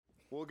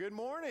Well, good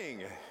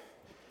morning.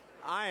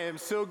 I am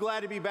so glad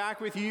to be back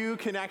with you,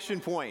 Connection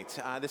Point.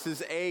 This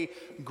is a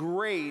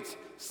great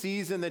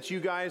season that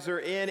you guys are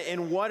in,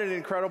 and what an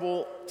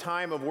incredible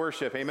time of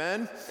worship.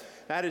 Amen?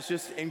 That is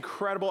just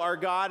incredible. Our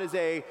God is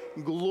a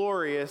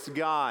glorious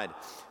God.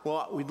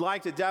 Well, we'd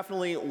like to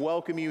definitely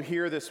welcome you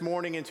here this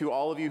morning, and to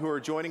all of you who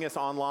are joining us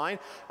online.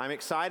 I'm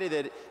excited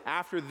that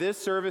after this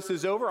service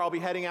is over, I'll be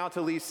heading out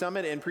to Lee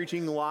Summit and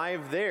preaching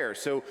live there.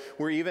 So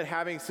we're even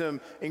having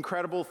some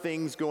incredible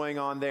things going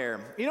on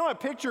there. You know, a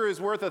picture is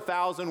worth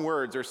 1,000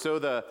 words, or so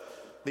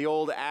the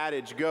old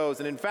adage goes.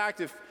 And in fact,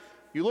 if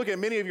you look at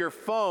many of your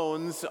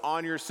phones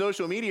on your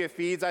social media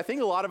feeds, I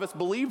think a lot of us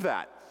believe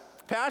that.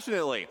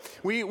 Passionately.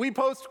 We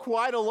post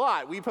quite a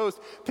lot. We post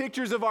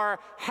pictures of our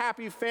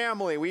happy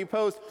family. We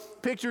post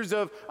pictures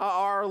of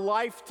our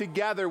life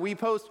together. We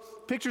post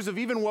pictures of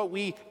even what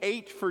we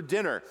ate for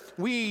dinner.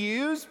 We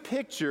use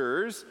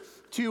pictures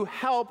to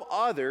help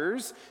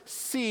others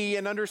see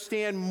and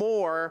understand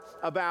more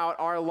about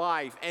our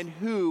life and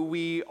who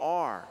we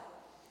are.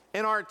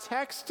 In our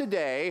text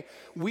today,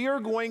 we are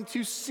going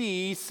to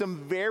see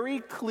some very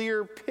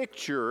clear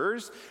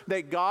pictures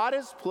that God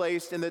has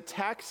placed in the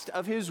text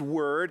of His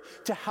Word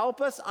to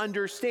help us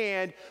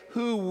understand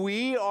who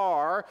we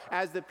are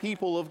as the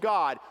people of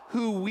God,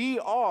 who we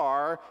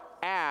are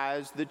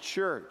as the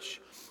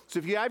church. So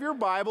if you have your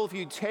Bible, if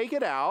you take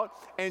it out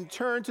and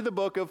turn to the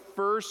book of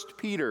 1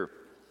 Peter.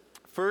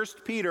 1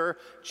 Peter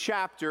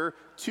chapter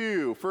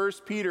 2. 1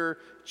 Peter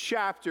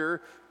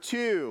chapter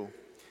 2.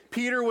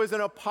 Peter was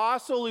an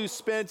apostle who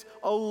spent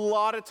a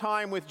lot of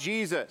time with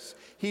Jesus.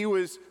 He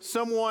was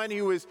someone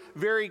who was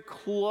very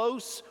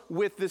close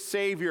with the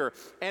Savior.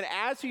 And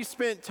as he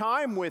spent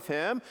time with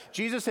him,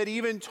 Jesus had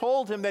even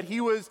told him that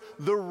he was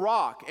the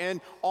rock. And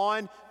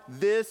on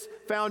this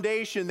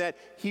foundation that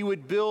he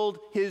would build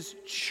his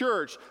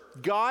church.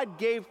 God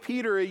gave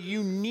Peter a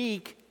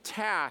unique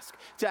task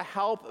to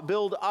help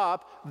build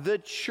up the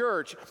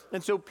church.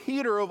 And so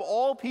Peter, of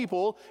all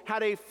people,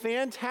 had a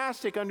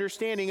fantastic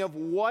understanding of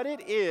what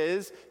it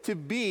is to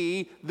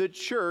be the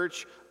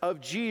church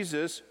of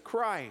Jesus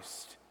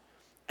Christ.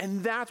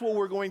 And that's what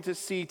we're going to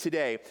see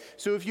today.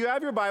 So if you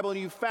have your Bible and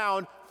you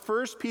found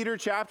 1 Peter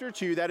chapter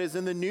 2, that is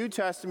in the New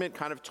Testament,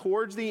 kind of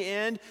towards the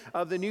end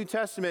of the New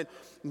Testament,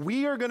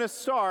 we are going to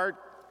start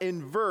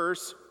in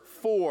verse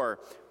 4.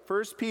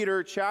 1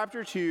 Peter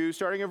chapter 2,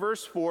 starting in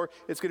verse 4.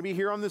 It's going to be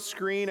here on the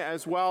screen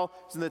as well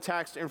as in the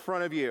text in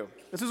front of you.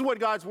 This is what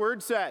God's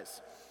word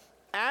says.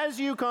 As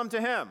you come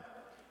to him,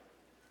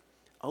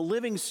 a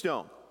living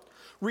stone,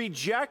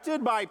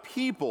 rejected by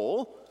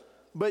people,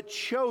 but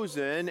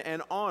chosen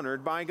and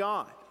honored by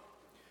God.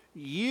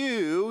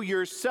 You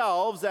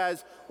yourselves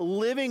as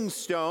living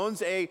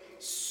stones, a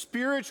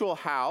spiritual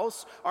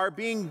house, are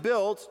being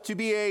built to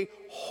be a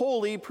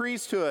holy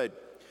priesthood,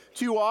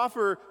 to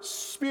offer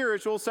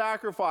spiritual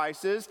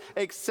sacrifices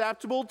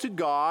acceptable to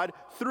God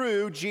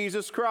through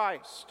Jesus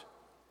Christ.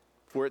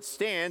 For it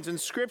stands in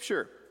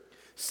Scripture.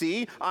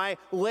 See, I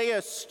lay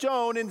a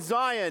stone in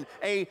Zion,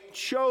 a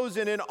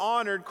chosen and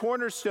honored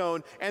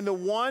cornerstone, and the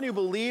one who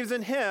believes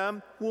in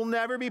him will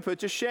never be put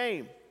to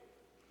shame.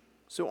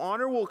 So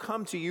honor will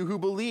come to you who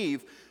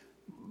believe.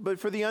 But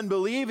for the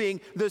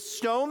unbelieving, the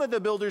stone that the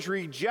builders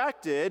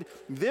rejected,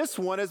 this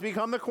one has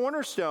become the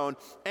cornerstone,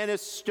 and a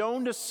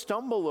stone to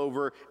stumble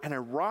over and a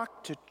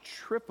rock to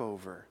trip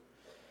over.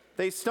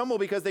 They stumble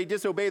because they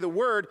disobey the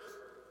word.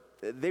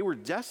 They were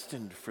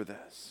destined for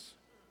this.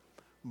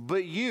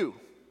 But you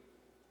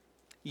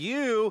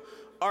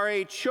are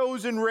a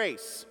chosen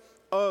race,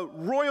 a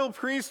royal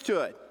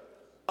priesthood,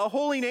 a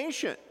holy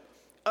nation,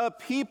 a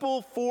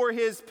people for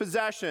his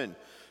possession,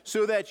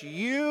 so that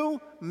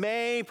you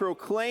may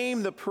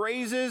proclaim the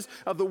praises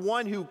of the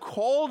one who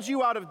called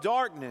you out of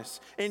darkness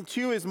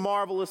into his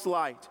marvelous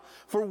light.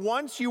 For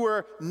once you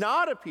were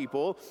not a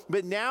people,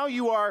 but now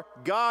you are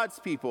God's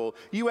people.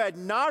 You had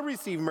not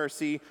received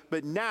mercy,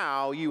 but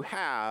now you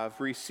have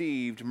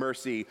received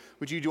mercy.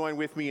 Would you join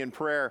with me in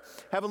prayer?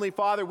 Heavenly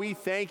Father, we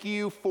thank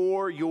you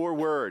for your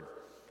word.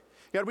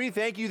 God, we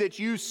thank you that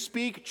you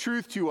speak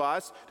truth to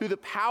us through the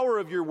power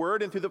of your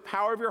word and through the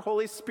power of your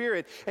Holy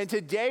Spirit. And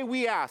today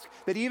we ask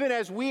that even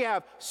as we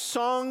have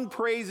sung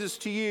praises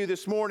to you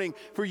this morning,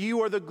 for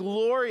you are the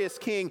glorious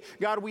King,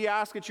 God, we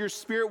ask that your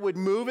Spirit would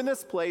move in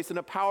this place in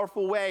a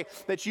powerful way,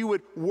 that you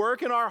would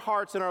work in our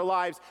hearts and our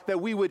lives,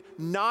 that we would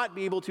not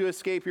be able to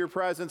escape your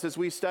presence as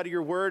we study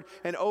your word.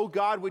 And oh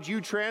God, would you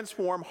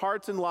transform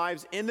hearts and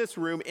lives in this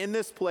room, in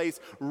this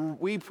place,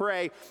 we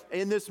pray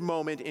in this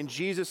moment, in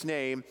Jesus'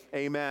 name,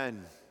 amen.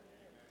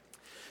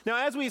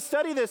 Now, as we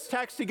study this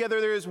text together,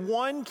 there is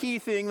one key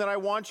thing that I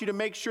want you to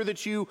make sure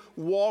that you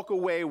walk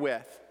away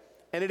with.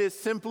 And it is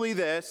simply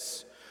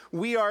this: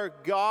 we are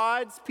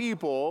God's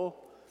people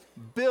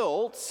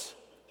built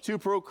to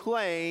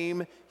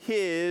proclaim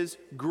his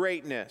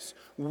greatness.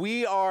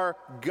 We are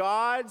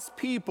God's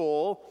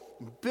people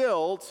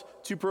built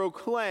to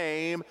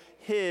proclaim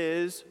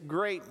his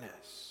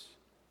greatness.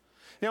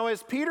 Now,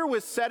 as Peter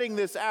was setting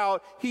this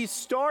out, he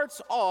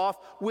starts off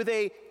with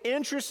an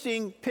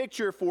interesting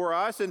picture for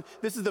us. And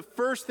this is the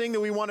first thing that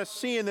we want to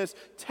see in this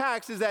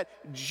text, is that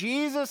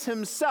Jesus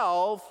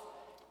himself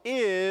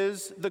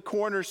is the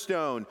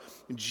cornerstone.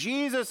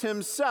 Jesus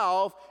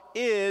himself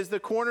is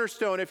the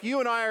cornerstone. If you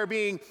and I are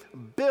being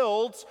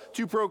built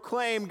to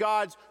proclaim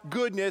God's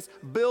goodness,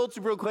 built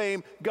to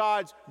proclaim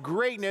God's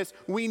greatness,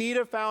 we need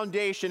a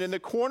foundation. And the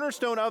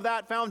cornerstone of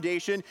that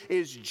foundation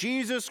is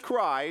Jesus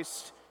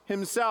Christ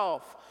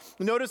himself.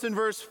 Notice in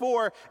verse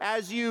 4,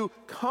 as you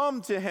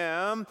come to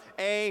him,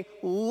 a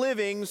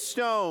living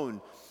stone.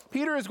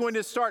 Peter is going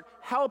to start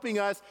helping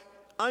us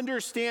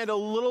understand a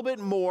little bit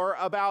more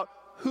about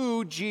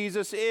who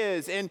Jesus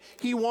is. And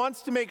he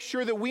wants to make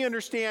sure that we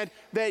understand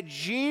that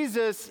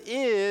Jesus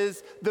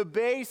is the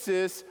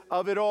basis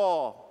of it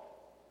all.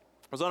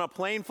 I was on a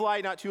plane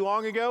flight not too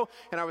long ago,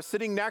 and I was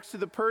sitting next to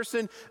the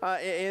person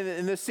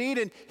in the seat,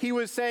 and he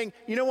was saying,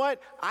 you know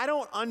what? I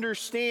don't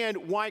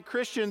understand why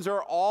Christians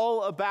are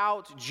all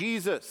about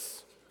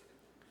Jesus.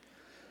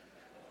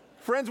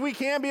 Friends, we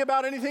can't be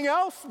about anything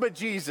else but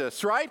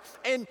Jesus, right?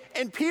 And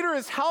Peter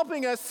is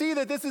helping us see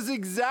that this is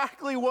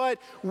exactly what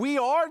we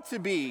are to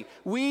be.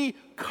 We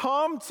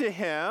come to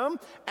him,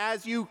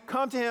 as you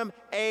come to him,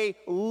 a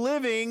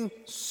living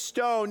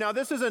stone. Now,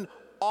 this is an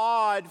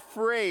odd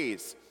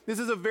phrase. This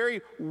is a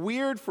very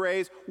weird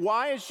phrase.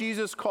 Why is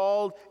Jesus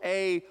called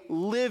a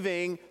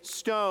living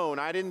stone?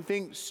 I didn't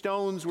think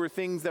stones were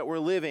things that were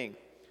living.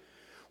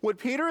 What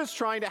Peter is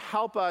trying to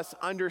help us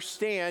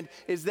understand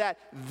is that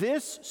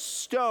this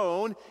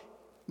stone,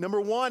 number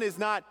one, is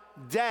not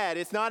dead.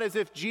 It's not as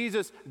if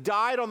Jesus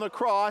died on the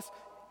cross,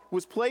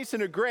 was placed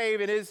in a grave,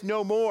 and is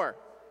no more.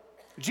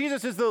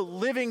 Jesus is the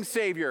living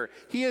Savior.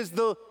 He is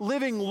the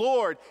living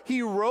Lord.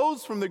 He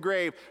rose from the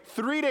grave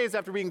 3 days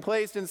after being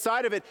placed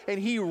inside of it, and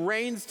he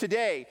reigns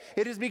today.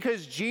 It is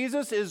because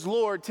Jesus is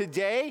Lord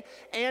today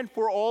and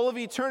for all of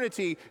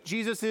eternity.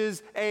 Jesus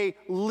is a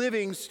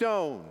living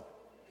stone.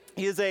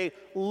 He is a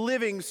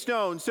living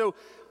stone. So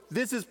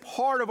this is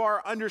part of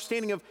our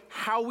understanding of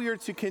how we are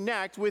to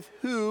connect with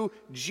who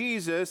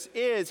Jesus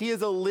is. He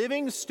is a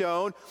living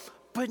stone.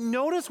 But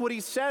notice what he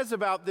says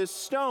about this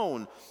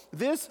stone.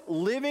 This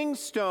living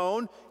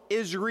stone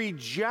is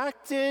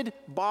rejected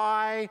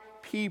by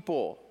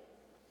people.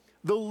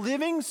 The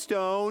living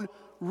stone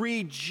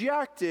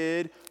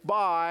rejected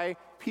by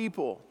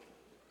people.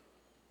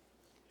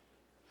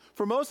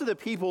 For most of the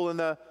people in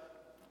the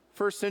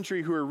first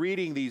century who are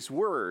reading these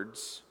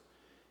words,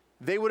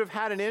 they would have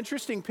had an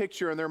interesting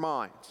picture in their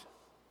mind.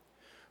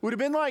 It would have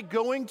been like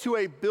going to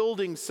a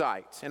building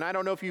site. And I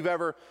don't know if you've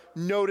ever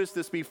noticed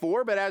this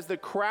before, but as the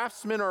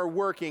craftsmen are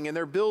working and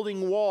they're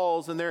building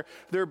walls and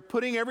they're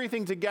putting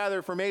everything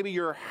together for maybe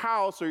your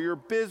house or your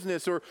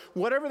business or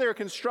whatever they're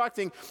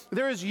constructing,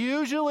 there is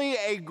usually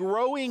a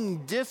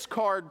growing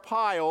discard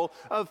pile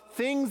of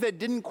things that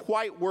didn't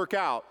quite work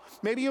out.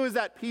 Maybe it was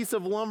that piece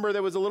of lumber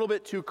that was a little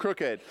bit too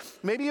crooked.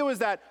 Maybe it was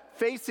that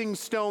facing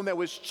stone that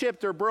was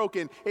chipped or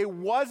broken. It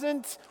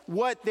wasn't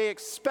what they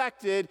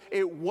expected.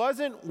 It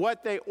wasn't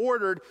what they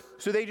ordered,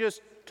 so they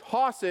just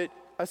toss it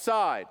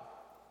aside.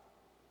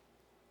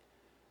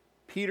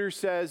 Peter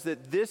says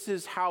that this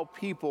is how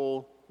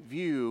people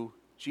view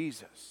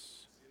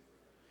Jesus.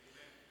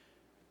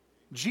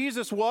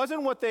 Jesus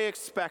wasn't what they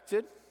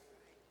expected.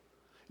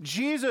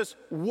 Jesus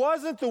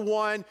wasn't the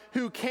one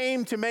who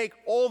came to make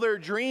all their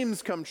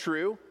dreams come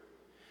true.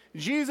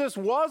 Jesus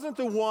wasn't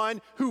the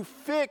one who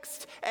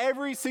fixed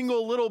every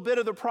single little bit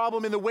of the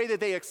problem in the way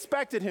that they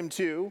expected him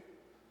to.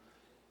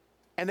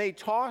 And they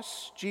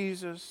toss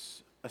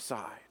Jesus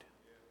aside.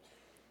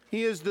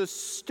 He is the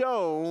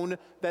stone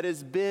that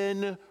has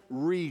been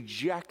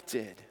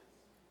rejected.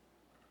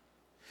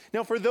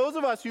 Now, for those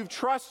of us who've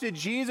trusted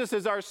Jesus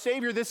as our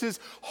Savior, this is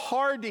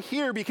hard to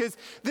hear because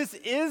this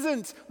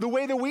isn't the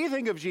way that we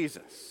think of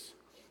Jesus.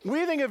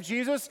 We think of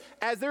Jesus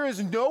as there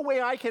is no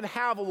way I can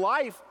have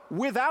life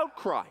without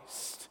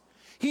Christ.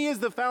 He is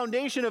the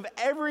foundation of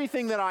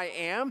everything that I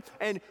am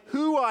and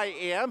who I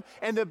am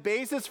and the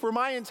basis for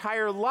my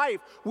entire life.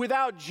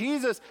 Without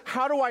Jesus,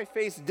 how do I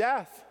face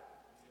death?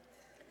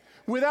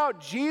 Without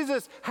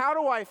Jesus, how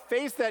do I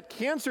face that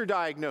cancer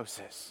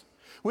diagnosis?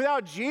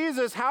 Without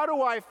Jesus, how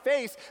do I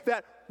face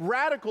that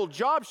radical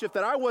job shift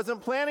that I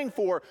wasn't planning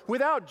for?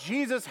 Without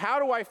Jesus, how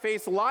do I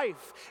face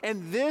life?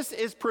 And this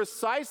is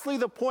precisely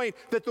the point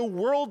that the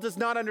world does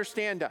not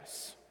understand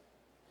us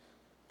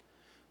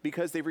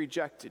because they've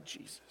rejected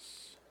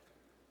Jesus.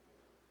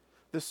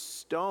 The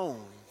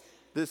stone,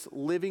 this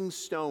living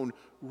stone,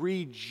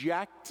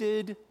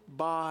 rejected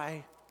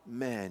by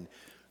men,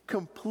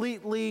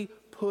 completely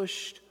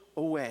pushed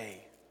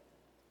away.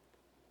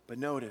 But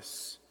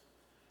notice,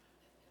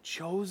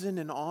 chosen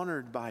and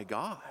honored by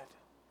God.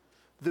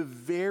 The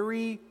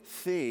very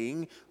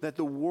thing that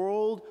the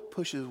world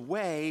pushes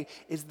away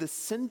is the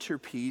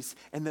centerpiece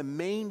and the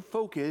main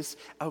focus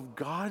of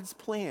God's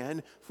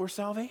plan for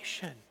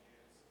salvation.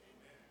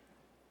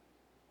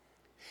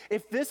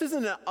 If this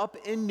isn't an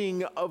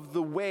upending of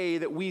the way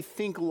that we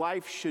think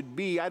life should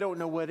be, I don't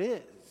know what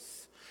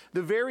is.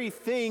 The very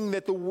thing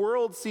that the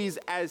world sees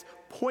as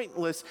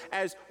pointless,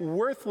 as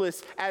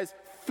worthless, as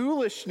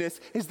foolishness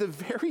is the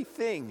very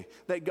thing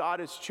that God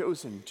has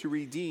chosen to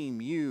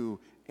redeem you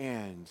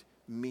and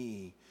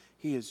me.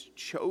 He is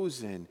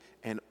chosen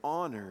and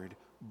honored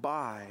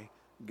by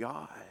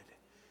God.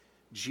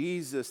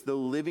 Jesus, the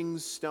living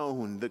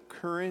stone, the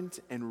current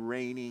and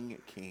reigning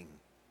King.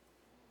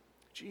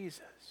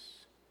 Jesus.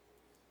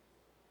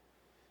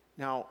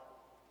 Now,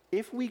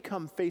 if we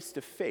come face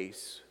to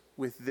face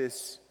with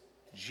this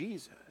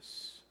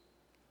Jesus,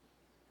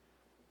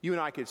 you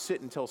and I could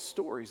sit and tell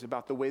stories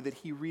about the way that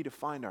he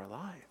redefined our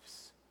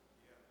lives.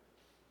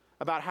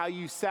 About how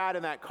you sat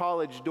in that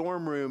college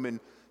dorm room and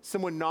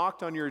someone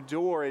knocked on your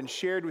door and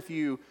shared with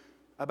you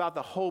about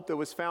the hope that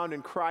was found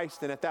in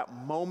Christ. And at that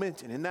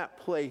moment and in that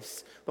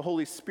place, the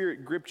Holy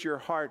Spirit gripped your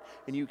heart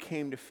and you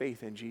came to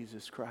faith in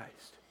Jesus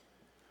Christ.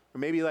 Or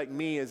maybe like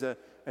me as a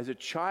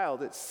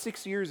child at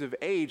 6 years of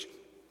age,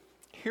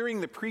 hearing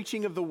the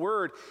preaching of the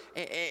word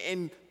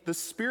and the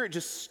Spirit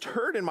just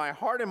stirred in my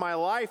heart and my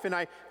life, and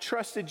I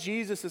trusted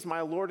Jesus as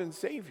my Lord and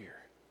Savior.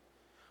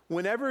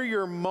 Whenever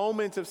your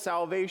moment of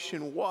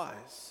salvation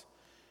was,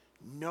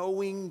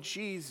 knowing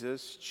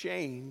Jesus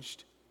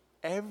changed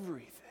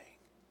everything.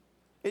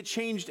 It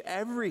changed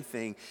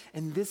everything.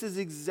 And this is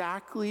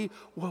exactly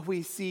what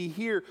we see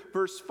here.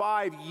 Verse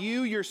 5,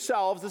 you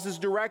yourselves, this is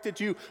directed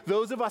to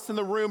those of us in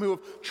the room who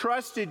have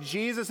trusted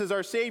Jesus as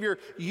our Savior,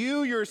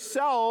 you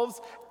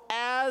yourselves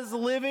as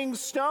living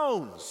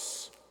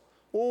stones.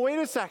 Well, wait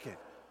a second.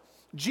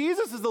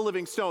 Jesus is the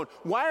living stone.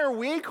 Why are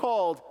we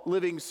called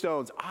living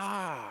stones?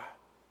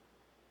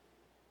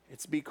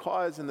 It's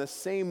because in the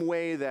same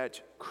way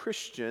that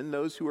Christian,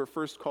 those who are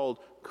first called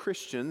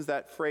Christians,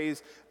 that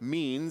phrase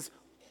means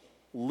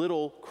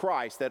little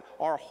Christ, that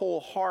our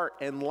whole heart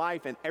and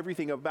life and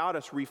everything about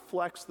us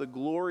reflects the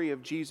glory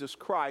of Jesus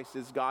Christ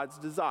is God's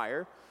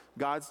desire,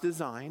 God's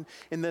design.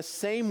 In the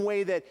same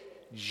way that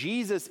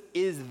Jesus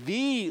is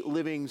the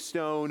living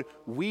stone,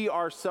 we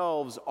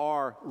ourselves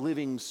are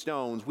living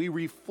stones. We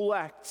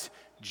reflect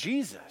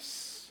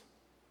Jesus.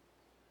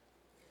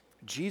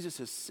 Jesus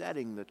is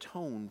setting the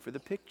tone for the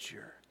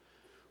picture.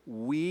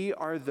 We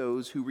are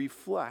those who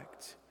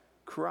reflect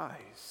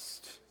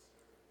Christ.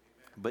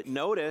 But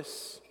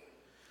notice,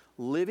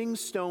 living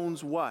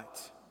stones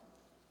what?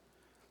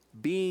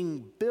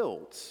 Being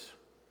built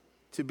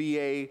to be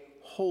a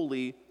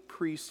holy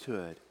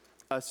priesthood,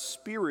 a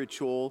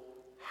spiritual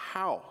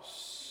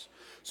house.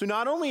 So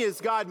not only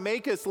does God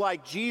make us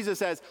like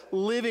Jesus as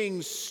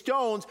living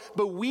stones,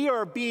 but we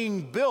are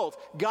being built.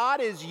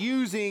 God is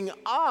using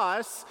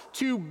us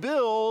to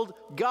build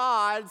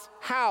God's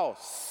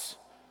house.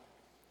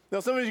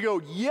 Now some of you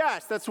go,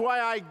 yes, that's why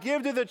I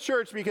give to the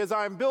church, because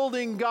I'm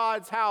building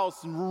God's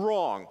house.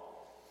 Wrong.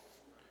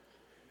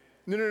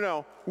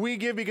 No. We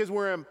give because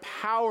we're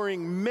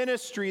empowering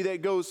ministry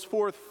that goes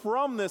forth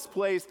from this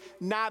place,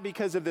 not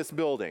because of this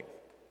building.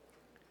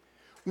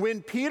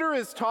 When Peter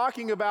is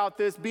talking about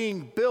this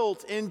being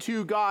built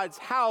into God's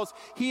house,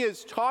 he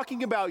is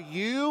talking about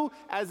you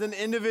as an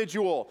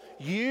individual,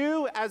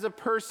 you as a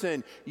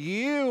person.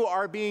 You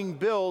are being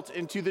built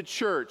into the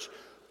church.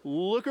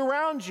 Look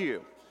around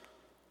you.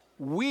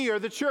 We are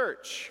the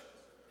church.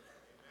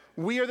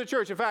 We are the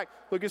church. In fact,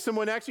 look at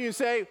someone next to you and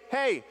say,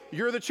 hey,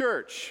 you're the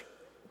church.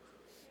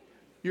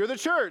 You're the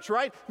church,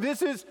 right?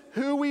 This is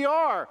who we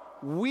are.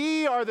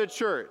 We are the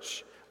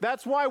church.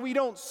 That's why we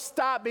don't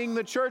stop being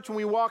the church when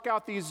we walk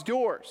out these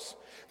doors.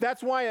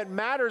 That's why it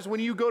matters when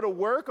you go to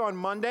work on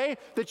Monday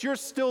that you're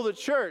still the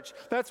church.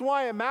 That's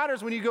why it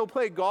matters when you go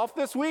play golf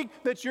this week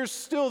that you're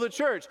still the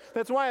church.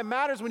 That's why it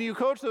matters when you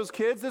coach those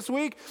kids this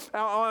week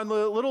on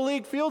the Little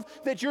League field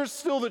that you're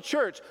still the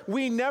church.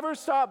 We never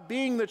stop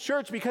being the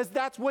church because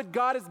that's what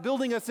God is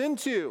building us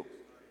into.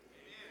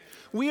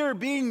 We are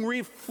being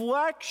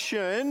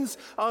reflections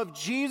of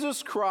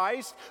Jesus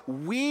Christ.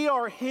 We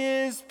are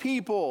his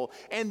people.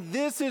 And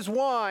this is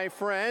why,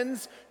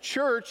 friends,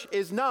 church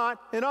is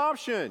not an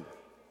option.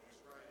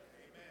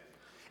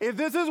 If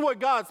this is what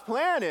God's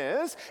plan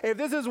is, if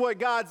this is what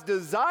God's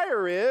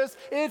desire is,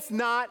 it's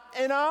not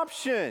an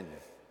option.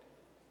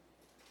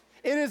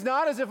 It is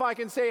not as if I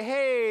can say,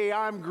 hey,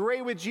 I'm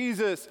great with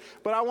Jesus,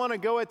 but I want to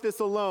go at this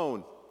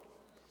alone.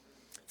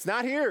 It's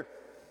not here.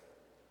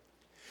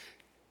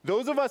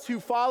 Those of us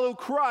who follow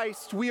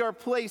Christ, we are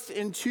placed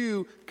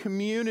into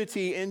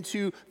community,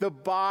 into the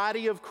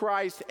body of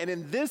Christ. And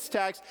in this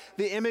text,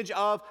 the image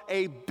of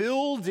a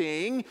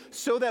building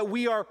so that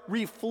we are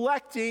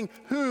reflecting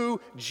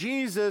who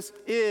Jesus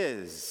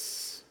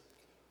is.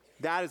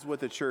 That is what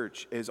the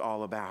church is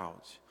all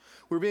about.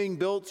 We're being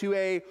built to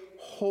a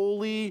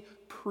holy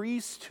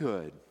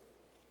priesthood.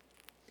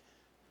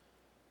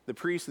 The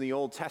priests in the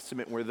Old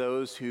Testament were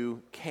those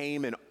who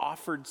came and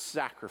offered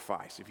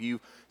sacrifice. If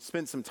you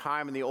spent some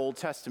time in the Old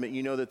Testament,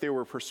 you know that there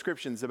were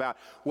prescriptions about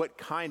what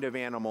kind of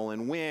animal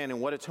and when and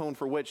what atoned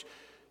for which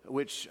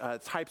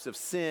types of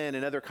sin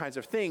and other kinds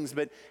of things.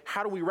 But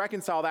how do we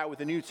reconcile that with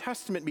the New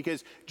Testament?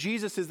 Because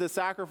Jesus is the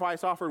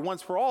sacrifice offered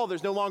once for all.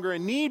 There's no longer a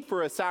need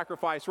for a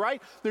sacrifice,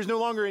 right? There's no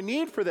longer a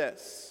need for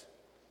this.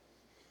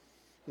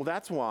 Well,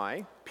 that's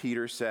why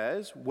Peter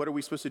says, what are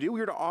we supposed to do?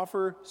 We are to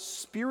offer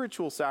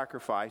spiritual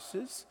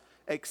sacrifices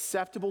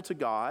acceptable to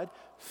God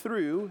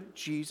through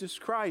Jesus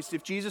Christ.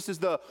 If Jesus is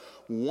the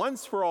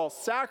once-for-all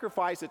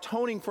sacrifice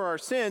atoning for our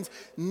sins,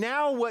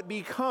 now what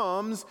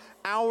becomes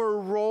our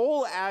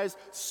role as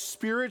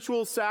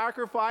spiritual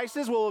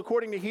sacrifices? Well,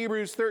 according to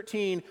Hebrews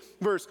 13,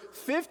 verse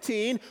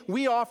 15,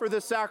 we offer the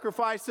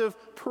sacrifice of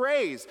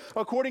praise.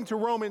 According to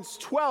Romans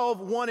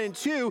 12, 1 and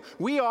 2,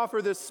 we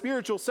offer the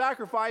spiritual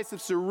sacrifice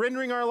of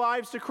surrendering our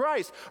lives to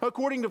Christ.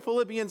 According to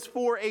Philippians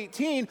 4,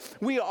 18,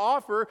 we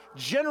offer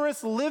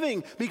generous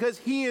living because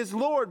He is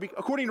Lord.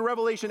 According to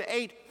Revelation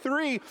 8,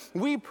 3,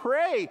 we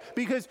pray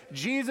because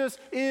Jesus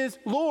is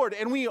Lord.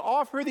 And we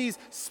offer these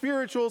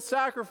spiritual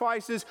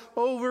sacrifices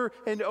over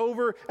and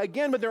over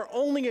again, but they're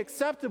only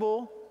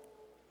acceptable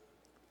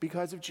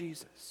because of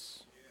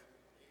Jesus.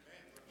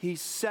 He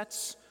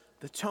sets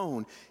the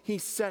tone. He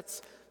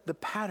sets the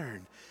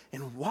pattern.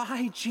 And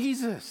why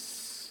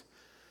Jesus?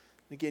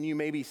 Again, you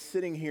may be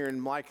sitting here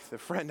and like the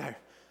friend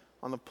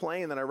on the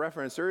plane that I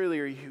referenced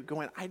earlier, you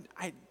going,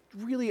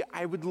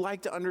 I would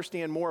like to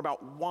understand more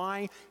about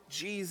why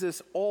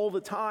Jesus all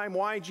the time.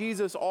 Why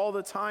Jesus all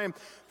the time?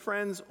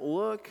 Friends,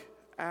 look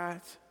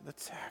at the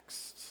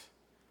text.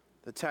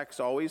 The text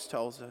always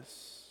tells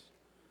us.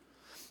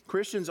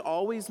 Christians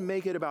always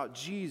make it about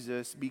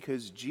Jesus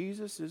because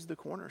Jesus is the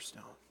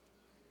cornerstone.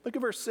 Look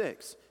at verse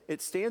 6.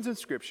 It stands in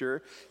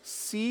Scripture,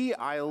 "See,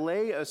 I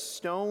lay a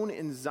stone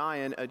in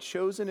Zion, a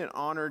chosen and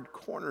honored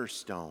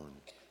cornerstone."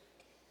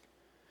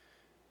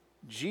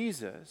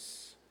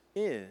 Jesus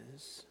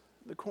is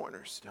the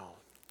cornerstone.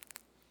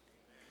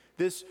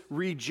 This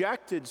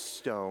rejected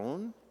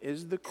stone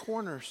is the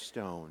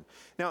cornerstone.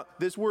 Now,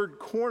 this word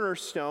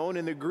cornerstone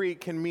in the Greek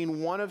can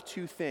mean one of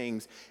two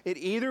things. It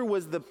either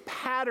was the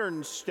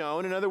pattern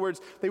stone. In other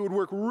words, they would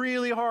work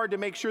really hard to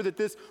make sure that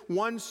this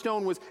one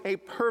stone was a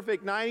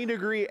perfect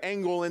 90-degree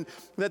angle and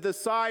that the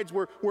sides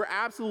were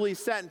absolutely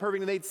set and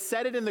perfect. And they'd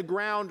set it in the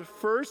ground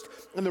first,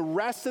 and the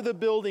rest of the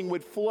building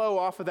would flow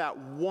off of that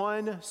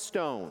one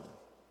stone.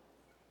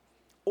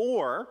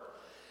 Or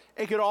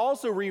it could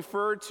also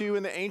refer to,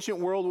 in the ancient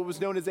world, what was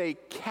known as a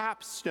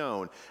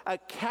capstone. A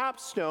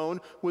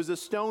capstone was a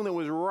stone that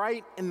was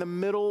right in the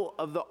middle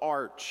of the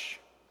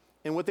arch.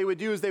 And what they would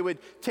do is they would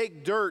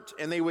take dirt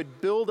and they would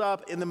build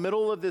up in the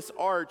middle of this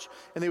arch,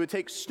 and they would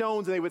take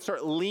stones and they would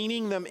start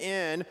leaning them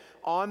in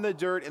on the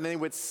dirt, and then they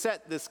would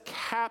set this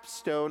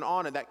capstone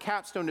on it. That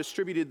capstone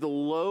distributed the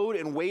load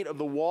and weight of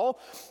the wall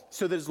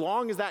so that as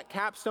long as that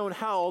capstone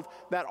held,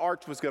 that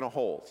arch was going to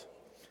hold.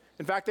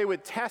 In fact, they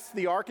would test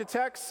the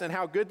architects and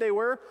how good they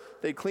were.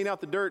 They'd clean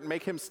out the dirt and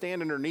make him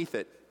stand underneath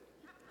it.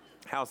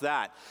 How's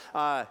that?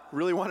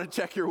 Really want to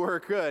check your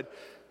work? Good.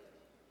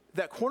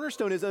 That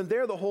cornerstone isn't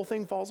there, the whole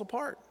thing falls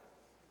apart.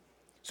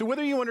 So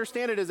whether you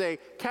understand it as a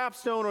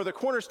capstone or the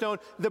cornerstone,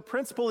 the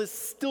principle is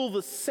still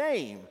the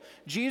same.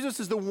 Jesus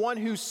is the one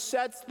who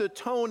sets the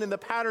tone and the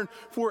pattern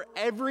for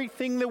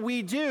everything that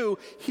we do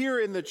here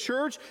in the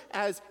church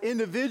as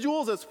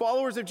individuals, as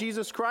followers of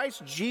Jesus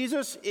Christ.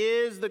 Jesus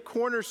is the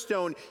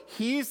cornerstone.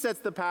 He sets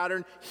the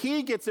pattern.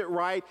 He gets it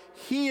right.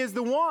 He is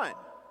the one.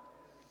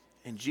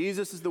 And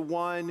Jesus is the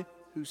one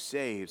who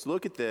saves.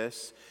 Look at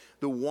this.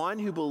 The one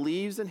who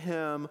believes in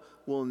him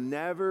will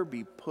never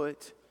be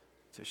put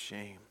to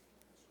shame.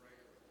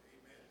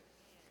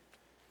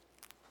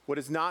 What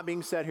is not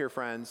being said here,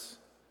 friends,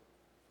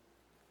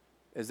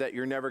 is that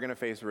you're never going to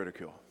face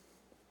ridicule.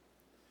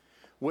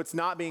 What's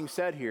not being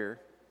said here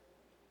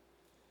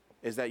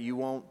is that you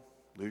won't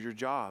lose your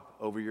job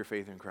over your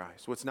faith in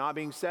Christ. What's not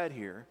being said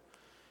here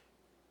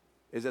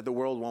is that the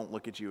world won't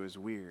look at you as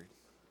weird.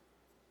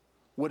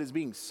 What is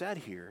being said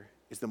here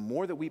is the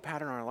more that we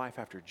pattern our life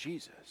after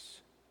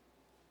Jesus,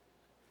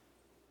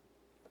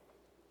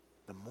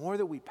 the more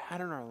that we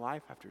pattern our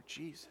life after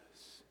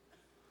Jesus,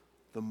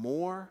 the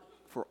more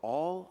for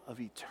all of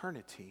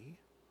eternity,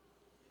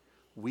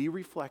 we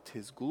reflect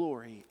his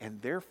glory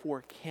and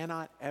therefore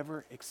cannot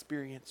ever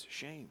experience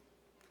shame.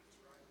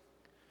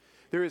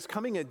 There is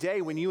coming a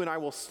day when you and I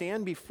will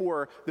stand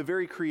before the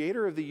very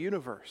creator of the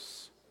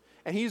universe,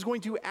 and he's going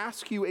to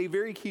ask you a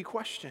very key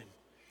question.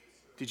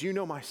 Did you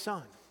know my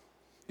son?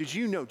 Did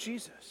you know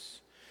Jesus?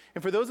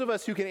 And for those of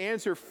us who can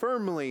answer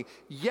firmly,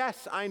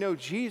 yes, I know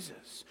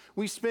Jesus,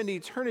 we spend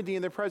eternity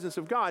in the presence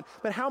of God.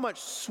 But how much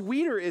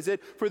sweeter is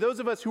it for those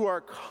of us who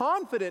are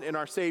confident in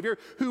our Savior,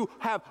 who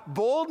have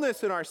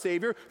boldness in our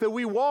Savior, that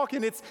we walk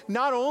and it's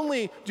not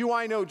only do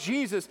I know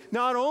Jesus,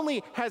 not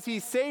only has he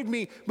saved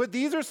me, but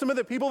these are some of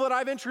the people that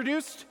I've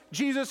introduced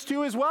Jesus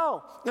to as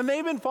well. And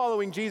they've been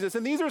following Jesus.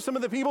 And these are some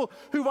of the people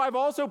who I've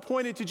also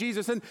pointed to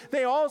Jesus, and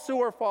they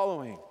also are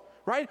following.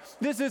 Right?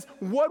 This is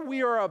what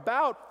we are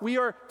about. We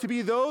are to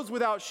be those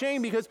without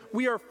shame because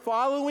we are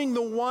following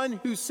the one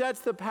who sets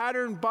the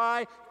pattern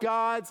by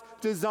God's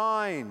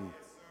design.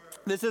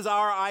 This is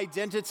our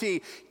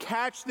identity.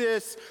 Catch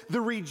this. The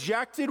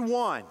rejected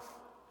one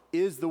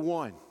is the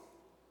one.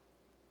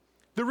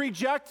 The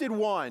rejected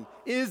one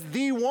is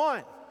the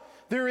one.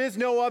 There is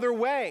no other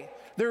way.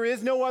 There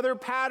is no other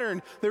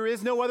pattern. There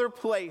is no other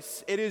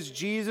place. It is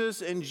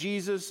Jesus and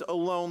Jesus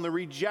alone. The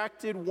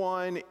rejected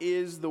one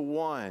is the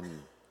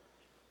one.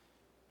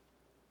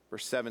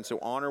 Verse 7, so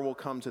honor will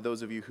come to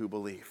those of you who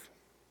believe.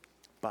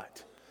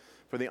 But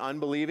for the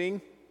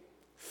unbelieving,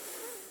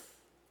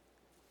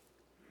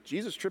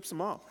 Jesus trips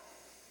them up.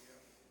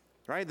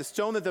 Right? The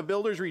stone that the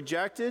builders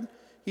rejected,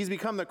 he's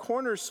become the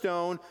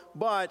cornerstone,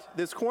 but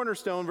this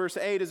cornerstone, verse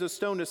 8, is a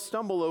stone to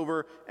stumble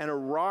over and a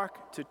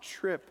rock to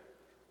trip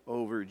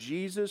over.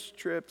 Jesus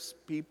trips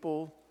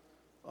people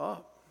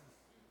up.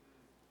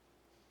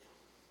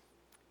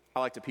 I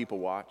like to people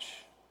watch.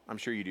 I'm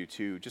sure you do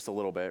too, just a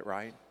little bit,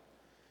 right?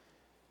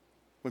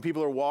 When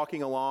people are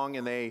walking along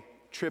and they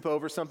trip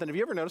over something, have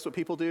you ever noticed what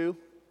people do?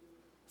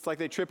 It's like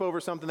they trip over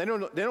something. They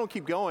don't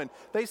keep going.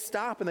 They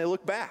stop and they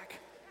look back.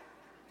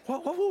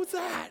 What was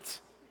that?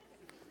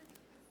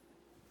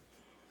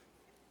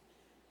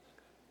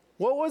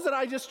 What was it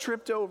I just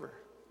tripped over?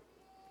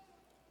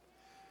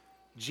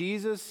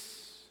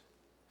 Jesus,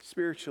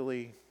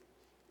 spiritually,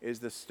 is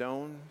the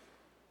stone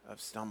of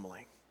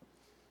stumbling.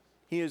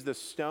 He is the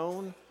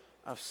stone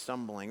of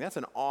stumbling. That's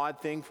an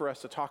odd thing for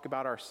us to talk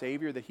about our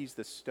Savior, that he's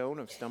the stone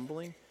of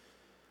stumbling.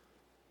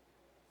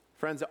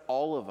 Friends,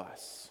 all of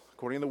us,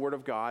 according to the Word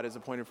of God, is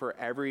appointed for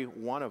every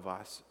one of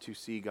us to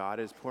see God,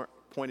 is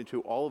pointed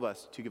to all of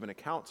us to give an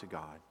account to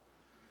God.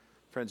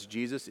 Friends,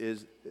 Jesus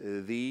is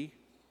the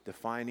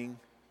defining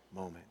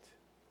moment.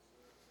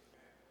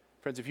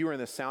 Friends, if you are in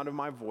the sound of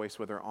my voice,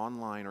 whether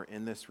online or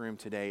in this room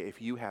today,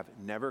 if you have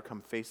never come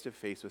face to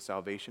face with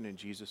salvation in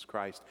Jesus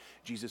Christ,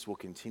 Jesus will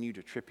continue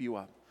to trip you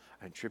up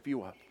and trip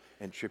you up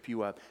and trip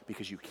you up,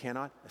 because you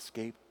cannot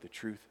escape the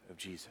truth of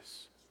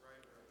Jesus.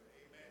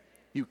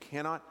 You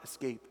cannot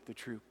escape the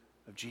truth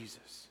of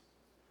Jesus.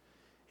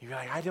 You're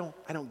like, I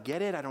don't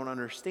get it. I don't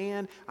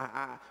understand.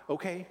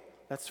 Okay,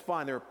 that's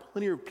fine. There are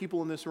plenty of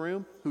people in this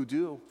room who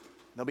do.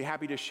 They'll be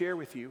happy to share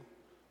with you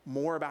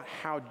more about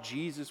how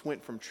Jesus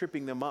went from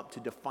tripping them up to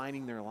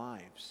defining their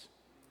lives.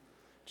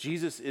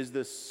 Jesus is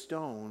the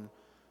stone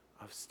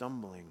of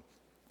stumbling.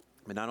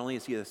 But not only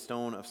is he the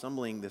stone of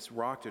stumbling, this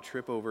rock to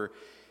trip over,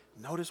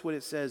 notice what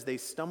it says. They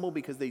stumble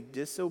because they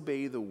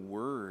disobey the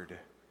word,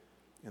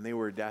 and they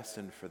were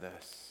destined for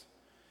this.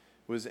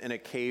 It was in a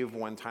cave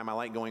one time. I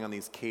like going on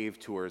these cave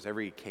tours.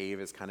 Every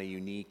cave is kind of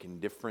unique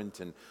and different,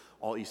 and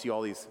you see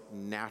all these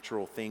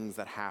natural things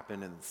that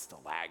happen, and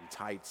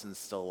stalactites and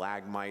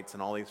stalagmites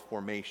and all these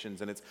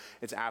formations, and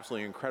it's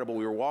absolutely incredible.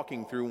 We were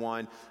walking through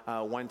one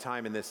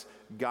time, and this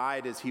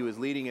guide, as he was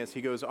leading us,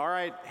 he goes, all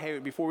right, hey,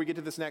 before we get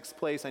to this next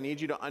place, I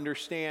need you to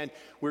understand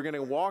we're going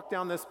to walk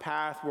down this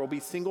path where we'll be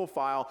single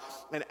file,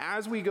 and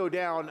as we go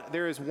down,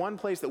 there is one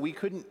place that we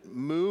couldn't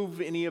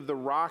move any of the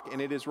rock,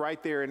 and it is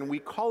right there, and we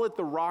call it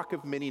the Rock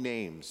of Many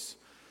Names.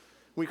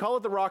 We call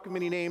it the Rock of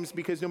Many Names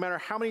because no matter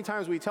how many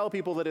times we tell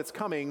people that it's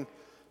coming,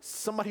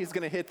 somebody's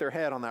going to hit their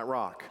head on that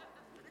rock.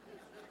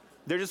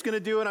 They're just going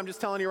to do it. I'm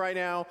just telling you right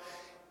now.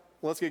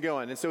 Let's get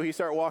going. And so he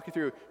started walking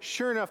through.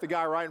 Sure enough, the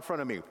guy right in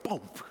front of me,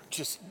 boom,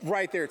 just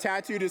right there,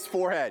 tattooed his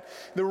forehead.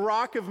 The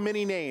Rock of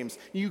Many Names.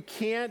 You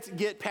can't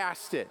get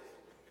past it.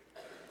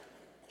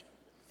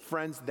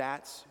 Friends,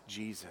 that's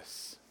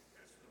Jesus.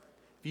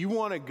 If you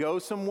want to go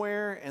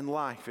somewhere in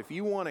life, if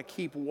you want to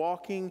keep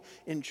walking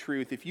in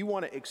truth, if you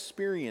want to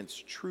experience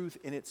truth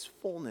in its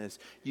fullness,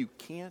 you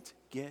can't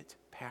get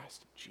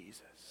past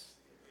Jesus.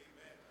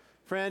 Amen.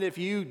 Friend, if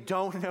you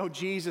don't know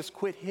Jesus,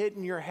 quit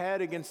hitting your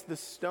head against the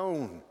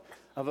stone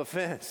of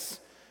offense.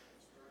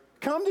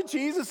 Come to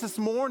Jesus this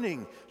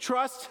morning.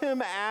 Trust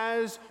him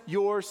as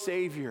your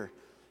Savior.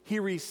 He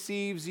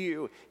receives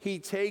you. He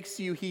takes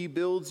you. He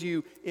builds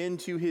you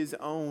into his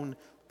own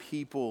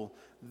people.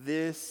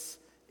 This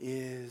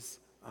is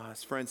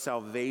us. Friends,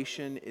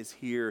 salvation is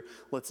here.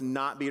 Let's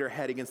not beat our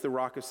head against the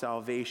rock of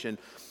salvation.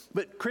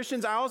 But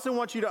Christians, I also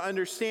want you to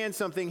understand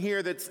something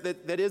here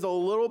that is a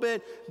little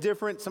bit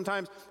different,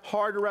 sometimes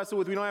hard to wrestle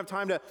with. We don't have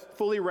time to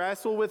fully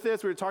wrestle with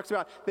this, where it talks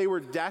about they were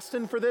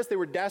destined for this. They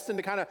were destined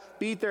to kind of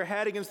beat their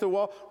head against the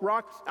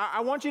rock.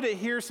 I want you to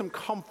hear some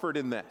comfort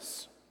in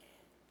this.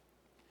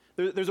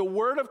 There's a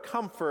word of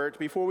comfort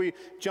before we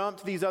jump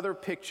to these other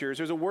pictures.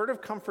 There's a word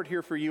of comfort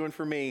here for you and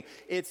for me.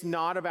 It's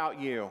not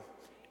about you.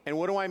 And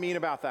what do I mean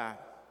about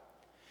that?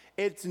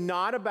 It's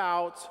not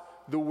about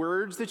the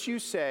words that you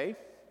say.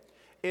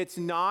 It's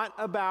not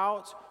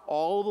about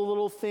all the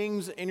little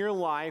things in your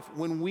life.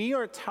 When we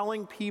are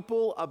telling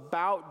people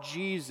about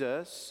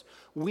Jesus,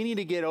 we need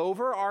to get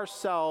over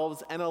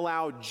ourselves and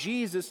allow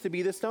Jesus to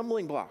be the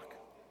stumbling block.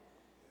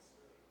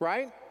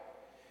 Right?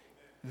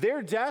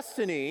 Their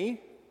destiny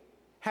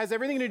has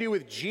everything to do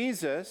with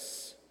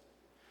Jesus.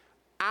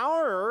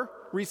 Our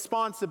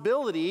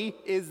responsibility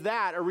is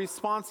that, a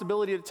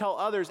responsibility to tell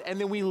others,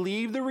 and then we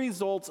leave the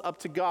results up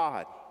to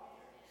God.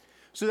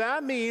 So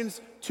that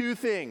means two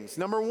things.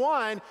 Number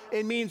one,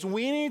 it means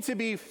we need to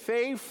be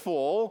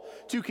faithful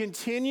to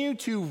continue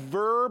to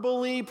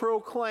verbally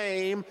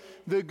proclaim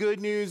the good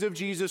news of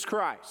Jesus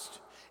Christ.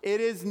 It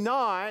is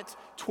not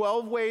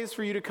 12 ways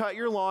for you to cut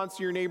your lawn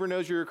so your neighbor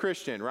knows you're a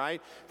Christian,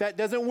 right? That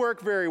doesn't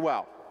work very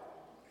well.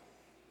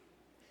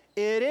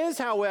 It is,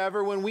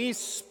 however, when we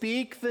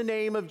speak the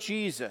name of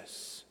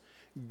Jesus,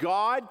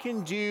 God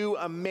can do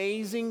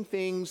amazing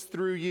things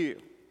through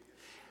you.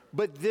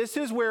 But this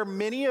is where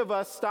many of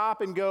us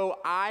stop and go,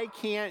 I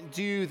can't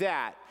do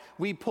that.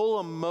 We pull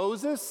a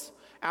Moses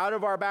out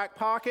of our back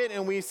pocket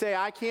and we say,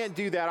 I can't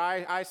do that.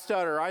 I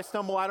stutter, I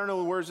stumble, I don't know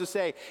the words to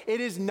say. It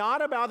is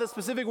not about the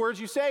specific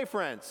words you say,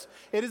 friends.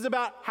 It is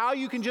about how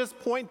you can just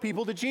point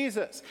people to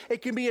Jesus.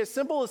 It can be as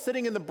simple as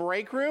sitting in the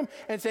break room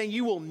and saying,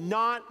 you will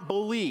not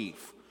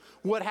believe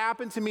what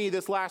happened to me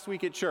this last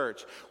week at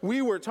church.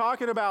 We were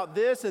talking about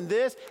this, and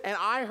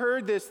I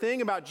heard this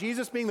thing about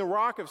Jesus being the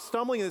rock of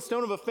stumbling and the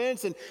stone of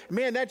offense, and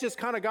man, that just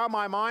kind of got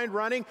my mind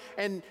running.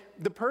 And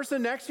the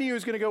person next to you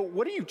is going to go,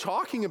 what are you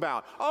talking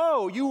about?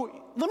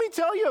 Let me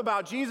tell you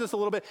about Jesus a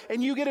little bit,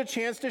 and you get a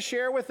chance to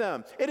share with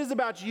them. It is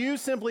about you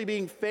simply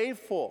being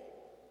faithful.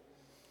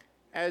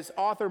 As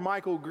author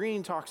Michael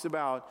Green talks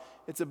about,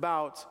 it's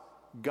about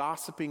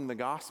gossiping the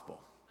gospel.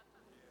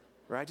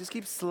 Right? Just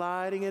keep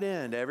sliding it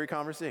into every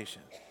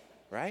conversation,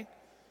 right?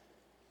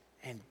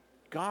 And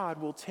God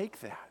will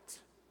take that.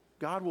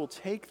 God will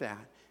take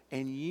that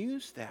and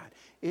use that.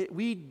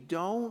 We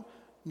don't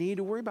need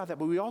to worry about that,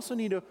 but we also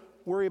need to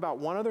worry about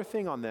one other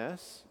thing on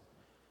this.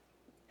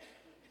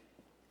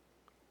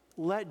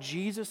 Let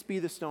Jesus be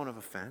the stone of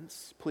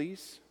offense,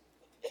 please.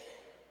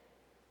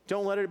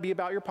 Don't let it be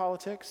about your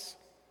politics.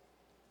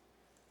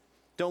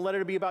 Don't let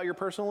it be about your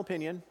personal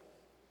opinion.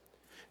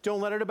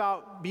 Don't let it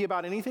be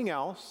about anything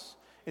else.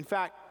 In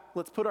fact,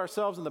 let's put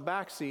ourselves in the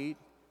back seat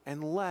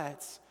and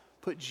let's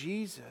put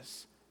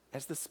Jesus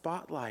as the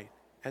spotlight,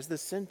 as the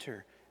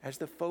center, as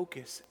the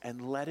focus,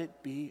 and let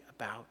it be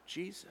about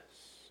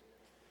Jesus.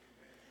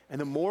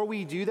 And the more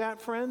we do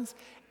that, friends,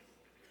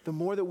 the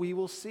more that we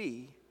will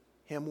see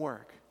him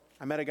work.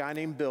 I met a guy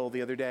named Bill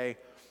the other day.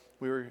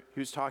 He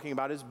was talking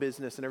about his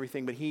business and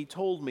everything, but he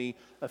told me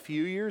a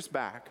few years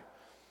back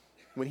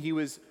when he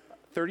was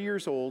 30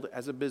 years old,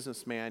 as a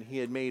businessman, he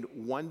had made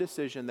one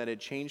decision that had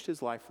changed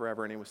his life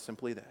forever, and it was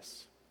simply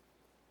this.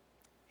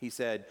 He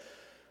said,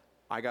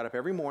 I got up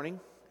every morning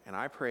and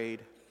I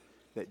prayed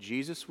that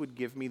Jesus would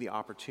give me the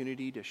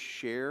opportunity to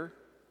share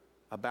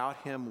about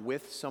him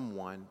with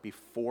someone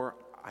before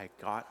I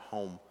got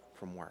home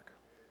from work.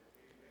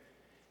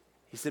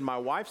 He said, my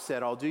wife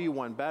said, I'll do you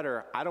one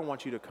better. I don't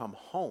want you to come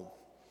home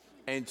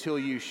until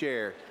you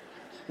share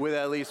with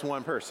at least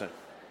one person.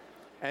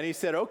 And he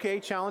said, okay,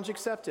 challenge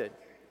accepted.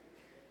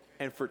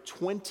 And for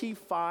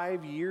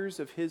 25 years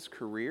of his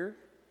career,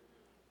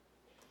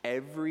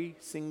 every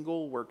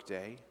single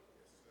workday,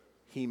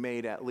 he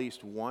made at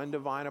least one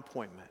divine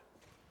appointment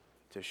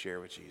to share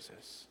with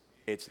Jesus.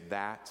 It's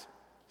that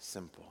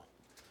simple.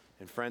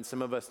 And friends,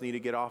 some of us need to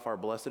get off our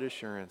blessed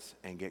assurance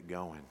and get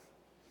going.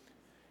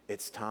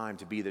 It's time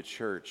to be the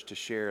church to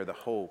share the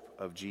hope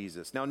of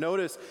Jesus. Now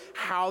notice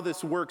how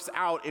this works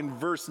out in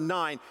verse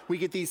 9. We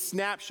get these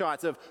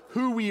snapshots of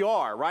who we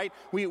are, right?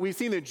 We've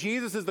seen that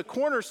Jesus is the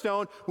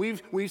cornerstone.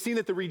 We've seen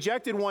that the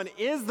rejected one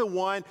is the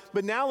one.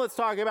 But now let's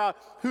talk about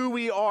who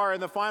we are in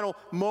the final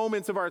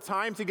moments of our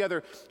time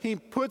together. He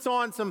puts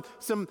on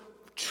some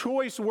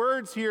choice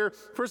words here.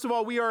 First of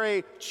all, we are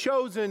a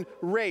chosen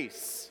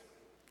race.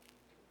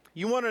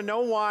 You want to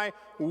know why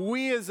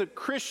we as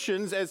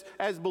Christians,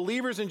 as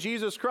believers in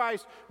Jesus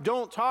Christ,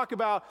 don't talk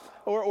about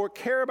or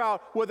care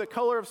about what the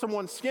color of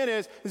someone's skin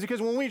is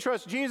because when we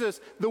trust Jesus,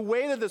 the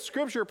way that the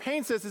scripture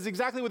paints us is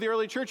exactly what the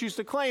early church used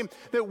to claim,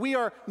 that we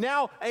are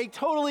now a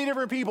totally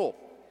different people.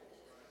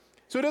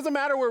 So it doesn't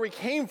matter where we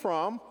came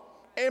from,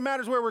 it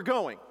matters where we're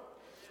going.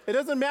 It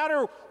doesn't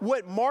matter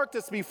what marked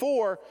us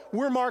before,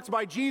 we're marked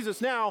by Jesus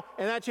now,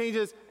 and that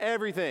changes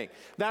everything.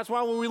 That's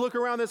why when we look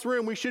around this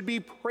room, we should be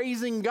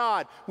praising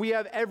God. We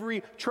have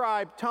every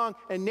tribe, tongue,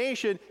 and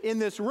nation in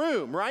this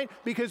room, right?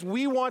 Because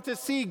we want to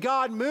see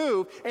God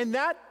move, and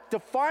that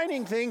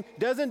defining thing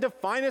doesn't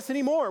define us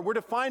anymore. We're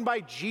defined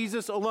by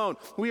Jesus alone.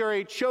 We are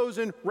a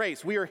chosen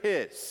race. We are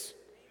His.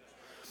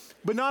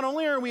 But not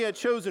only are we a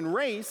chosen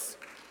race,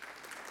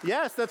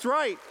 yes, that's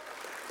right.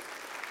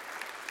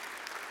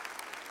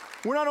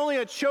 We're not only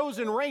a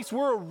chosen race,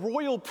 we're a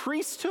royal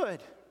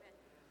priesthood.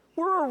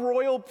 We're a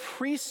royal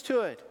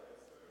priesthood.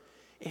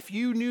 If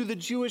you knew the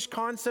Jewish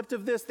concept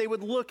of this, they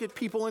would look at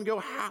people and go,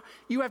 how?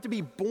 You have to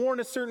be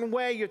born a certain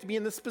way. You have to be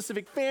in this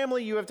specific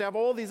family. You have to have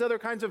all these other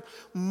kinds of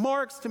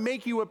marks to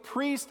make you a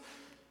priest.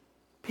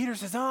 Peter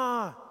says,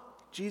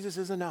 Jesus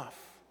is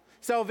enough.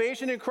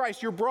 Salvation in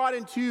Christ, you're brought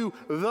into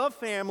the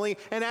family,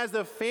 and as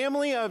the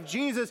family of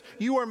Jesus,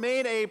 you are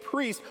made a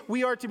priest.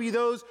 We are to be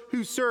those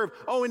who serve.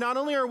 And not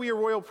only are we a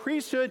royal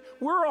priesthood,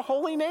 we're a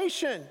holy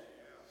nation.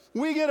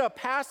 We get a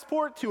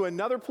passport to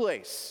another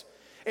place.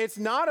 It's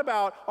not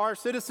about our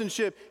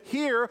citizenship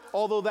here,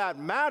 although that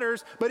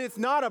matters, but it's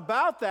not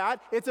about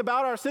that. It's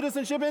about our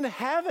citizenship in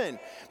heaven,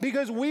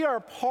 because we are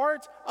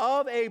part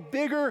of a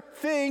bigger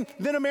thing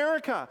than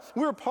America.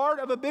 We're part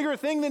of a bigger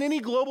thing than any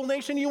global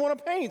nation you want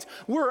to paint.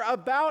 We're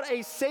about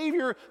a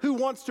Savior who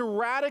wants to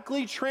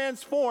radically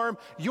transform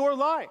your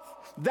life.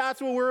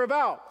 That's what we're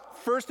about.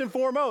 First and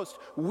foremost,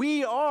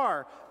 we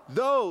are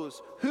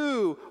those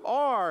who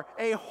are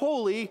a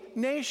holy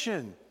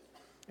nation.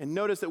 And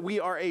notice that we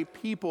are a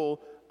people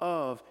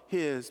of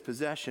his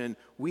possession.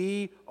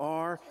 We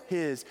are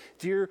his.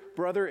 Dear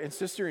brother and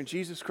sister in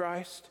Jesus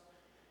Christ,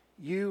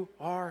 you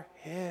are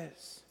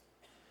his.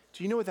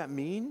 Do you know what that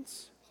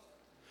means?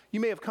 You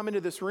may have come into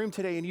this room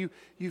today and you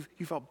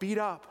felt beat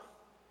up,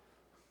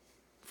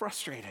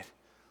 frustrated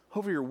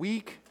over your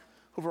week,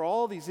 over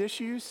all these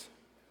issues.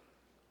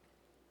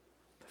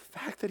 The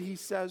fact that he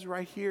says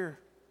right here,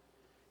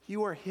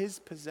 you are his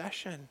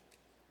possession.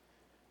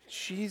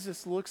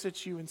 Jesus looks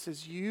at you and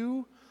says,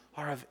 you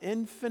are of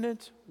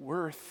infinite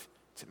worth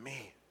to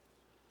me.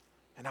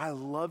 And I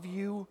love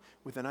you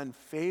with an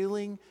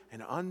unfailing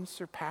and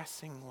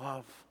unsurpassing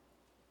love.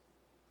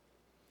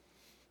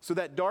 So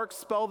that dark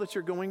spell that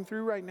you're going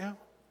through right now,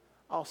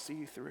 I'll see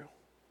you through.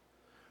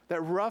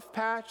 That rough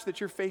patch that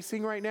you're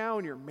facing right now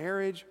in your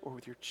marriage or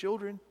with your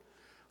children,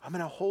 I'm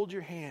going to hold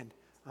your hand.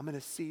 I'm going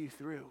to see you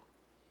through.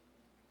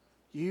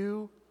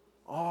 You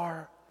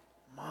are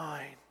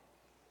mine.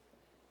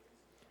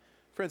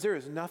 Friends, there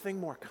is nothing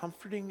more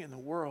comforting in the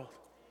world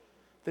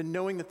than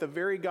knowing that the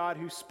very God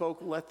who spoke,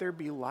 let there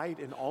be light,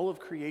 and all of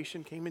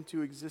creation came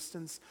into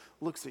existence,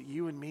 looks at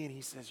you and me and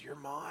he says, you're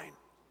mine.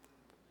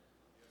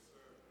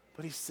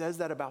 But he says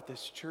that about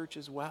this church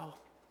as well.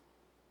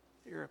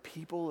 You're a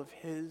people of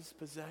his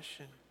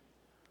possession.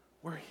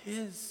 We're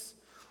his.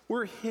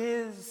 We're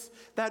his.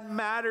 That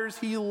matters.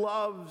 He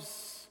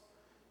loves.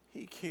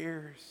 He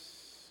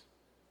cares.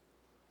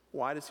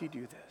 Why does he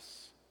do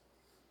this?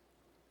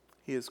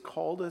 He has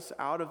called us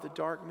out of the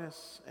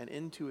darkness and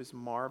into his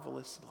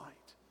marvelous light.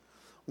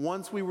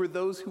 Once we were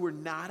those who were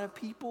not a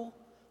people,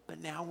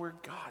 but now we're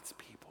God's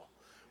people.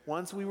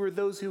 Once we were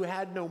those who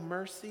had no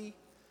mercy,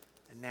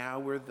 and now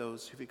we're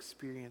those who've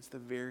experienced the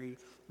very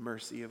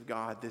mercy of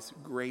God. This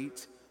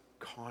great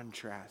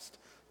contrast.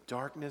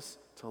 Darkness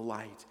to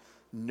light.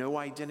 No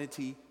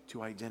identity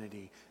to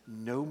identity.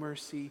 No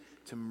mercy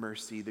to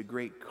mercy. The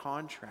great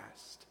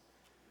contrast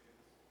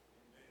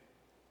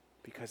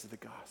because of the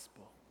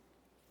gospel.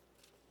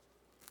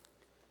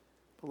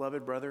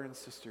 Beloved brother and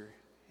sister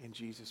in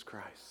Jesus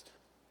Christ,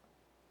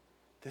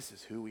 this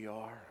is who we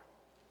are.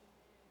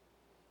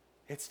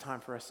 It's time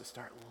for us to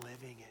start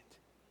living it,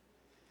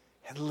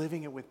 and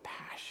living it with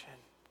passion,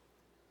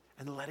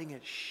 and letting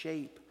it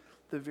shape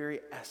the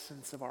very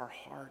essence of our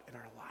heart and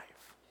our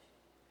life.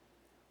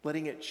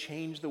 Letting it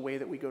change the way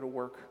that we go to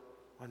work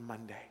on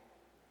Monday.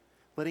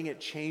 Letting it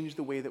change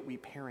the way that we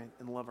parent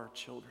and love our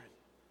children.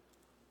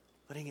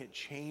 Letting it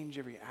change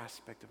every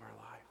aspect of our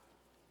life.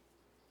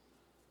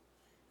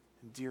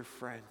 And dear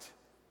friend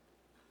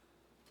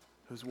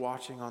who's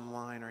watching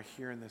online or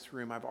here in this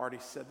room, I've already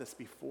said this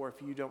before,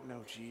 if you don't know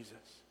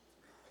Jesus,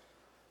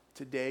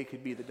 today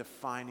could be the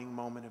defining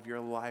moment of your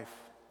life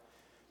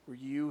where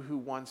you who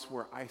once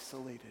were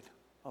isolated,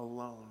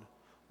 alone,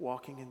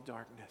 walking in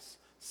darkness,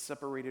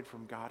 separated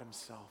from God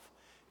himself,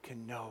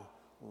 can know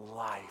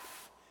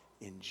life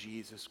in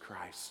Jesus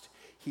Christ.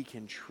 He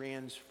can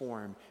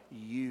transform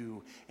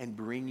you and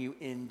bring you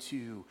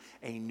into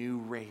a new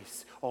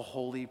race, a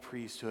holy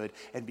priesthood,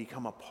 and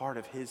become a part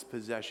of his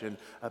possession,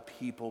 a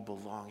people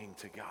belonging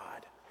to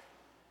God.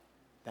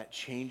 That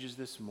changes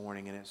this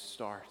morning, and it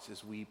starts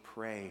as we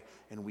pray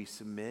and we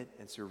submit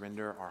and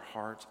surrender our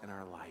heart and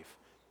our life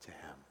to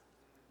him.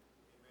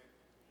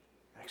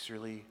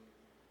 Actually,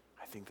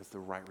 I think that's the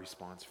right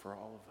response for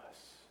all of us.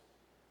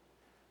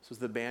 So as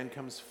the band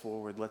comes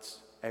forward, let's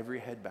every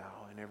head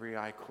bow and every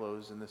eye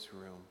close in this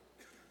room.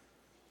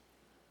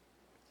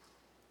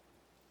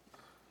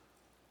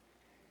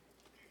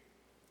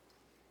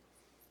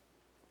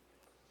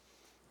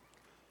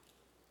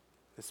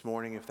 This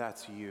morning, if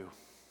that's you,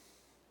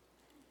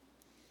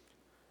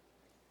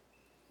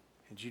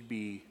 and you'd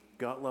be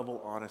gut level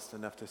honest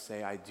enough to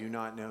say, I do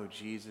not know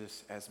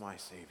Jesus as my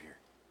Savior.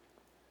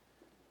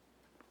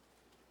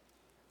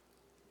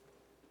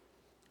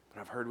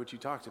 But I've heard what you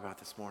talked about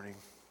this morning.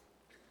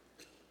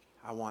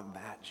 I want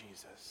that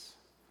Jesus.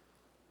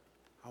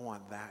 I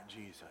want that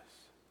Jesus.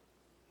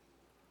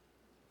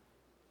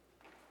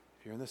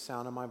 If you're in the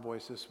sound of my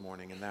voice this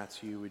morning and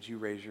that's you, would you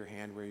raise your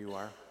hand where you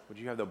are? Would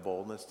you have the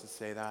boldness to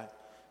say that?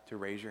 To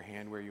raise your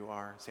hand where you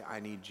are? Say, I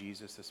need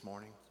Jesus this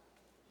morning.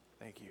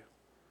 Thank you.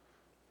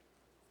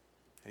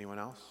 Anyone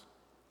else?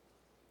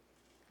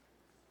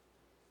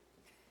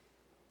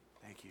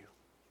 Thank you.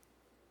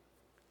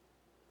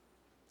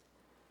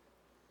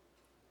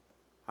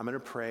 I'm going to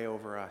pray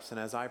over us, and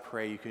as I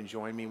pray, you can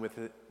join me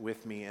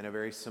with me in a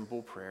very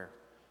simple prayer,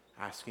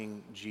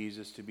 asking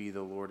Jesus to be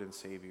the Lord and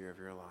Savior of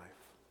your life.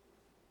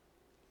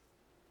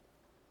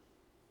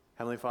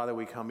 Heavenly Father,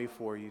 we come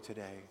before you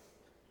today,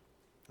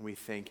 and we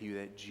thank you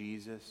that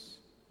Jesus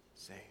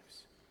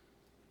saves.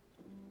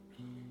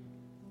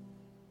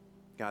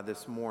 God,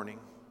 this morning,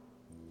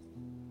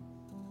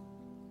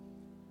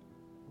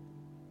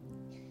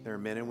 there are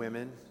men and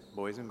women,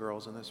 boys and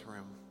girls in this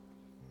room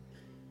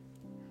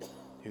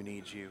who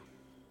need you.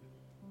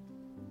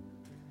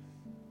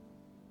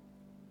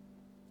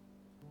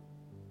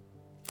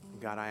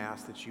 God, I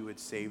ask that you would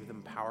save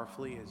them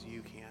powerfully as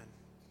you can,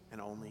 and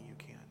only you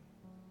can.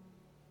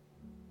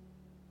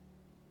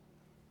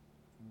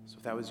 So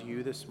if that was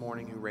you this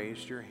morning who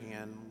raised your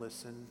hand,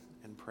 listen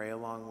and pray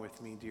along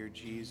with me. Dear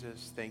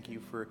Jesus, thank you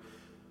for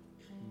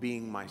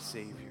being my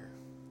Savior.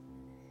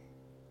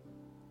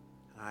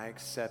 I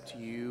accept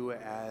you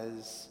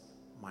as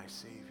my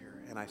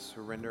Savior, and I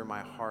surrender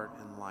my heart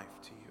and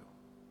life to you.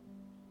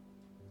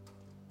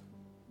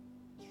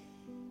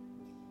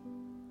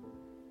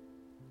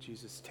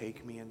 Jesus,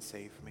 take me and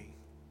save me.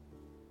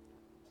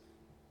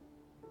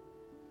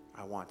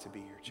 I want to be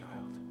your child.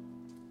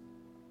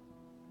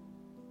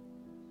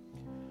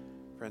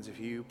 Friends, if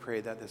you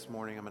prayed that this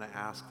morning, I'm going to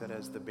ask that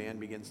as the band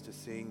begins to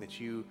sing, that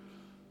you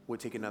would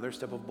take another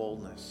step of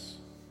boldness,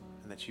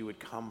 and that you would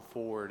come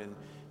forward and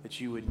that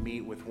you would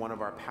meet with one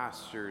of our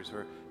pastors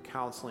or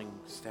counseling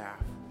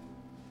staff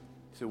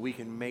so we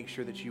can make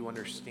sure that you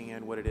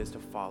understand what it is to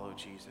follow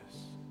Jesus.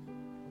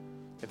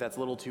 If that's a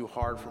little too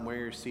hard from where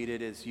you're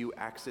seated, as you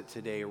exit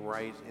today,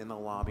 right in the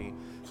lobby,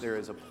 there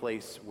is a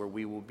place where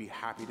we will be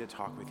happy to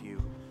talk with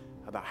you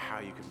about how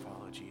you can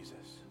follow Jesus.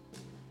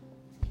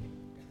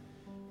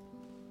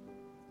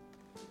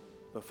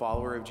 The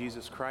follower of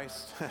Jesus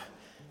Christ,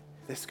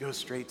 this goes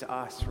straight to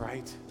us,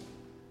 right?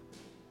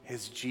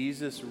 Is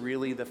Jesus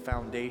really the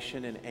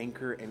foundation and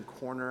anchor and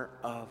corner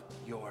of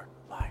your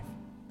life?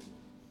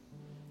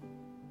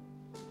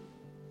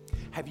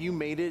 Have you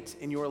made it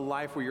in your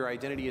life where your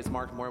identity is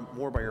marked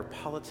more by your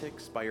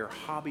politics, by your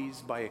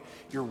hobbies, by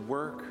your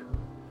work,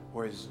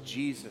 or is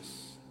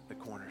Jesus the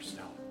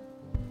cornerstone?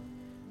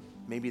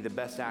 Maybe the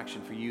best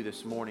action for you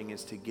this morning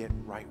is to get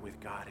right with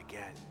God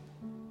again.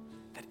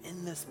 That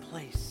in this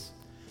place,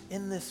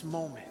 in this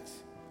moment,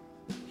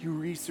 you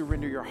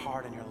resurrender your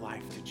heart and your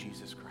life to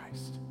Jesus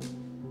Christ.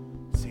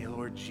 Say,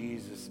 Lord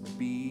Jesus,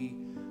 be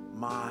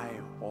my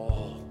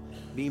all,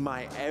 be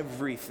my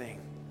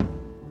everything.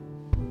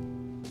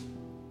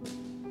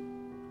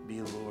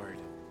 Be Lord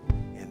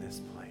in this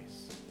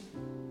place.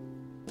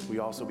 We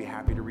also be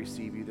happy to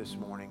receive you this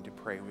morning to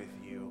pray with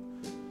you.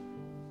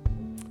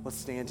 Let's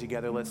stand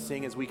together. Let's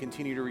sing as we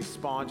continue to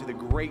respond to the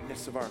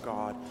greatness of our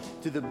God,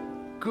 to the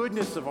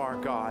goodness of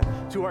our God,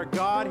 to our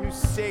God who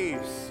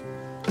saves.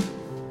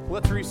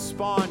 Let's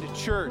respond to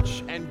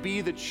church and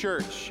be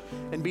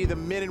the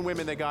men and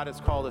women that God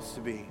has called us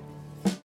to be.